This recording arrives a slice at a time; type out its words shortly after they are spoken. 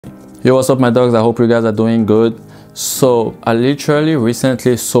Yo, what's up my dogs? I hope you guys are doing good. So I literally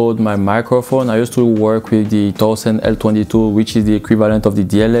recently sold my microphone. I used to work with the Towson L22, which is the equivalent of the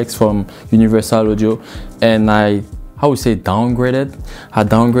DLX from Universal Audio, and I downgraded. I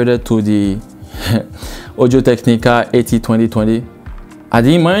downgraded to the Audio-Technica AT2020. I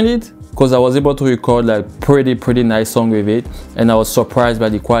didn't mind it because I was able to record like pretty nice song with it, and I was surprised by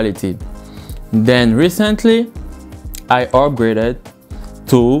the quality. Then recently I upgraded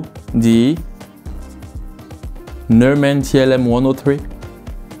to the Neumann TLM 103.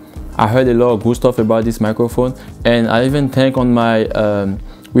 I heard a lot of good stuff about this microphone, and I even think on my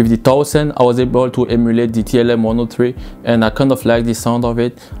with the Towson I was able to emulate the TLM 103, and I kind of like the sound of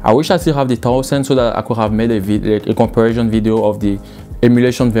it. I wish I still have the Towson so that I could have made a comparison video of the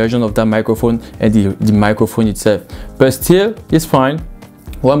emulation version of that microphone and the microphone itself, but still it's fine.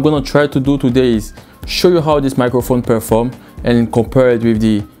 What I'm gonna try to do today is show you how this microphone performs and compare it with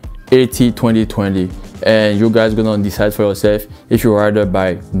the AT2020, and you guys gonna decide for yourself if you rather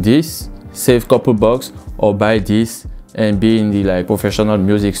buy this, save couple bucks, or buy this and be in the like professional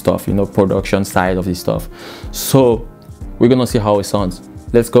music stuff, you know, production side of this stuff. So we're gonna see how it sounds.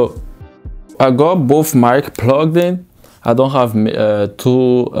 Let's go. I got both mic plugged in. I don't have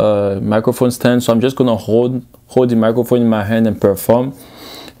two microphone stands, so I'm just gonna hold the microphone in my hand and perform.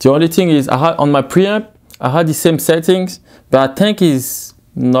 The only thing is, I had on my preamp I had the same settings, but I think it's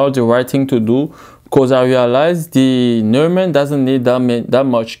not the right thing to do, because I realized the Neumann doesn't need that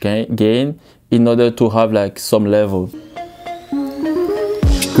much gain in order to have like some level.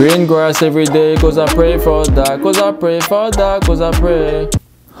 Green grass every day, cause I pray for that, cause I pray for that, cause I pray.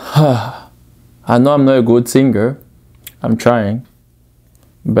 I know I'm not a good singer, I'm trying,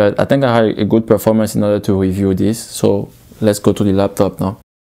 but I think I had a good performance in order to review this. So let's go to the laptop now.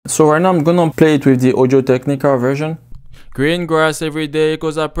 So right now I'm gonna play it with the Audio-Technica version. Green grass every day,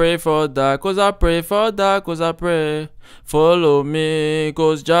 cause I pray for that, cause I pray for that, cause I pray. Follow me,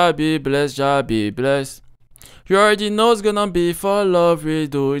 cause Jah be blessed, Jah be blessed. You already know it's gonna be for love, we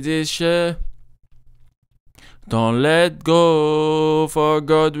do this shit. Don't let go, for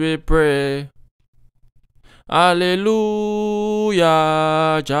God we pray. Hallelujah,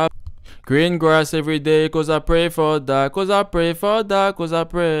 Jah. Green grass every day, cause I pray for that, cause I pray for that, cause I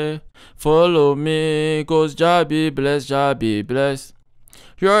pray. Follow me, cause Jah be blessed, Jah be blessed.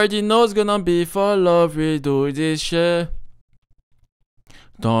 You already know it's gonna be for love, we do this shit.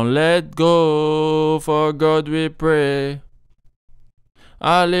 Don't let go, for God we pray.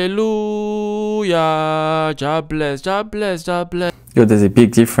 Hallelujah, Jah bless, Jah bless, Jah bless. Yo, there's a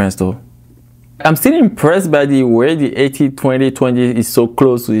big difference though. I'm still impressed by the way the AT2020 is so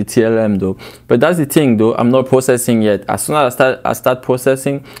close to the TLM though. But that's the thing though, I'm not processing yet. As soon as I start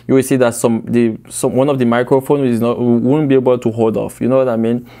processing, you will see that one of the microphones won't be able to hold off. You know what I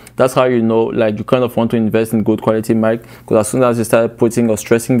mean? That's how you know, like, you kind of want to invest in good quality mic, because as soon as you start putting or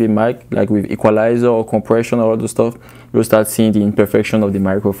stressing the mic, like with equalizer or compression or all the stuff, you'll start seeing the imperfection of the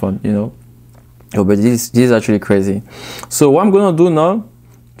microphone, you know? Oh, but this is actually crazy. So what I'm gonna do now,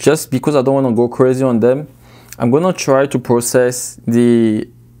 just because I don't want to go crazy on them, I'm gonna try to process the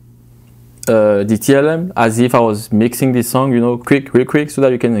TLM as if I was mixing the song, you know, real quick, so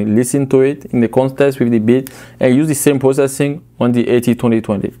that you can listen to it in the context with the beat, and use the same processing on the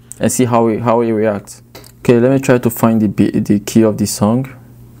AT2020 and see how it reacts. Okay, let me try to find the key of the song.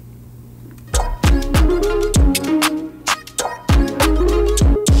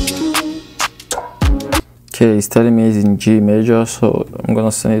 Okay, it's telling me it's in G major, so I'm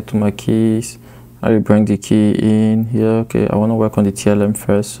gonna send it to my keys. I will bring the key in here. Okay, I wanna work on the TLM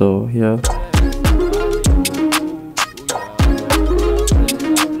first, so here.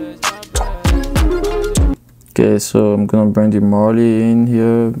 Okay, so I'm gonna bring the Marley in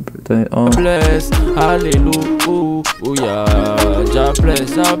here, turn it on. Bless, hallelujah, Jah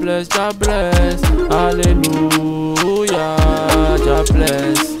bless, Jah bless, Jah bless, hallelujah, Jah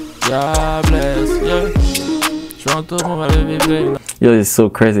bless, Jah bless, yeah. Yo, it's so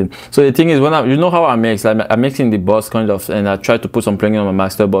crazy. So the thing is, when you know how I mix, I'm mixing the boss kind of, and I try to put some plugin on my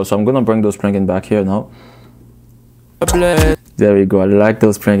master boss. So I'm gonna bring those plugins back here now. There we go. I like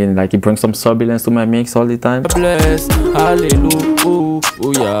those plugins. Like, it brings some turbulence to my mix all the time. Bless, hallelujah,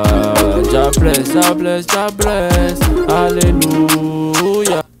 Jah bless, Jah bless, Jah bless,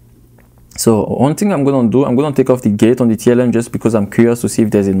 hallelujah. So one thing I'm gonna do, I'm gonna take off the gate on the TLM just because I'm curious to see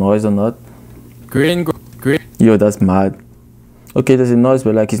if there's a noise or not. Green. Yo, that's mad. Okay, there's a noise,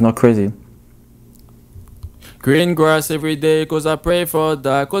 but like, it's not crazy. Green grass every day, cause I pray for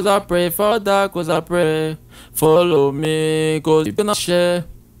that, cause I pray for that, cause I pray. Follow me, cause you're gonna share.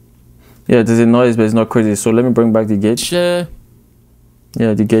 Yeah, there's a noise, but it's not crazy. So let me bring back the gate. Share.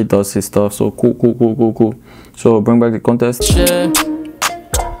 yeah, the gate does his stuff. So cool. So bring back the contest.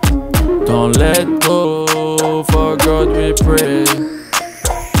 Don't let go, for God we pray.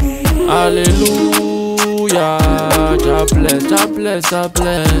 Hallelujah, Jah bless, Jah bless, Jah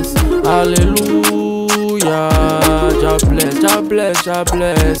bless. Hallelujah, Jah bless, Jah bless, Jah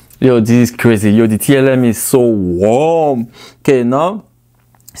bless. Yo, this is crazy. Yo, the TLM is so warm. Okay, now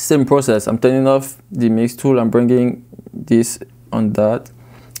same process. I'm turning off the mix tool. I'm bringing this on that,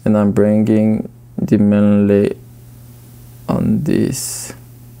 and I'm bringing the maleek on this.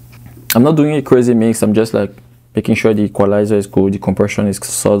 I'm not doing a crazy mix. I'm just like making sure the equalizer is good, the compression is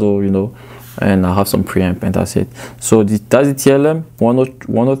subtle, you know, and I have some preamp, and that's it. So that's the TLM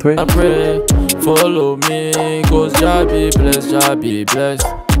 103. I pray, follow me, cause Jah be blessed, Jah be blessed.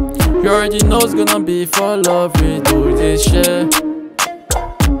 You already know it's gonna be for love, we do this shit.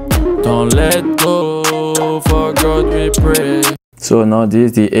 Don't let go, for God we pray. So now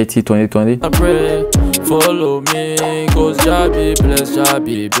this is the AT2020. I pray, follow me, cause Jah be blessed, Jah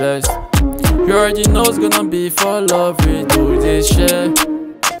be blessed. You already know it's gonna be for love, we do this shit.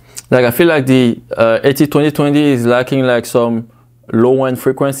 Like, I feel like the AT2020 is lacking like some low-end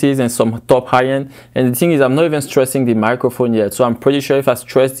frequencies and some top high-end. And the thing is, I'm not even stressing the microphone yet. So I'm pretty sure if I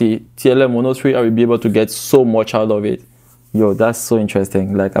stress the TLM 103, I will be able to get so much out of it. Yo, that's so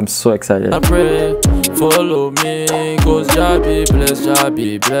interesting. Like, I'm so excited. I pray, follow me, cause Jah be blessed, Jah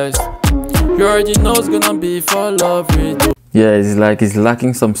be blessed. You already know it's gonna be for love, we do. Yeah, it's like it's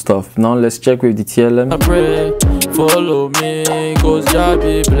lacking some stuff. Now let's check with the TLM. I pray, follow me, cause Jah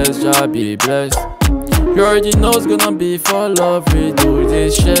be blessed, Jah be blessed. You already know it's gonna be for love, we do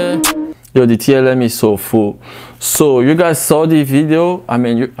this shit. Yo, the TLM is so full. So you guys saw the video. I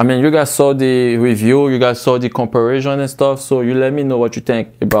mean, you guys saw the review. You guys saw the comparison and stuff. So you let me know what you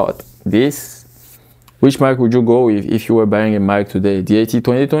think about this. Which mic would you go with if you were buying a mic today? The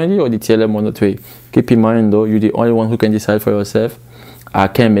AT2020 or the TLM 103? Keep in mind though, you're the only one who can decide for yourself. I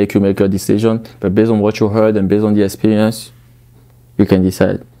can't make you make your decision, but based on what you heard and based on the experience, you can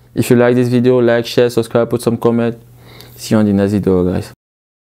decide. If you like this video, like, share, subscribe, put some comment. See you on the next video, guys.